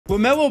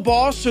LaMelo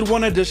Ball should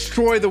want to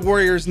destroy the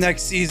Warriors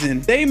next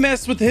season. They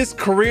messed with his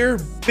career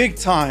big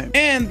time,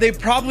 and they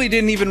probably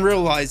didn't even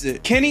realize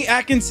it. Kenny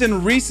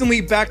Atkinson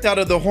recently backed out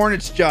of the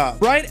Hornets job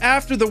right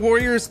after the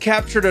Warriors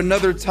captured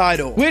another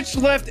title, which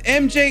left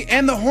MJ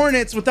and the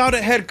Hornets without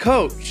a head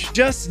coach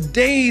just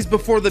days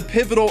before the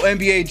pivotal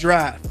NBA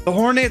draft. The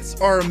Hornets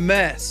are a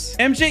mess.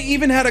 MJ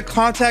even had to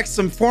contact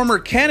some former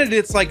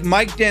candidates like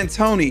Mike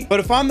D'Antoni. But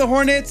if I'm the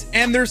Hornets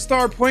and their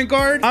star point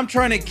guard, I'm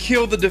trying to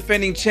kill the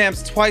defending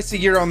champs twice a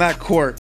year on that court.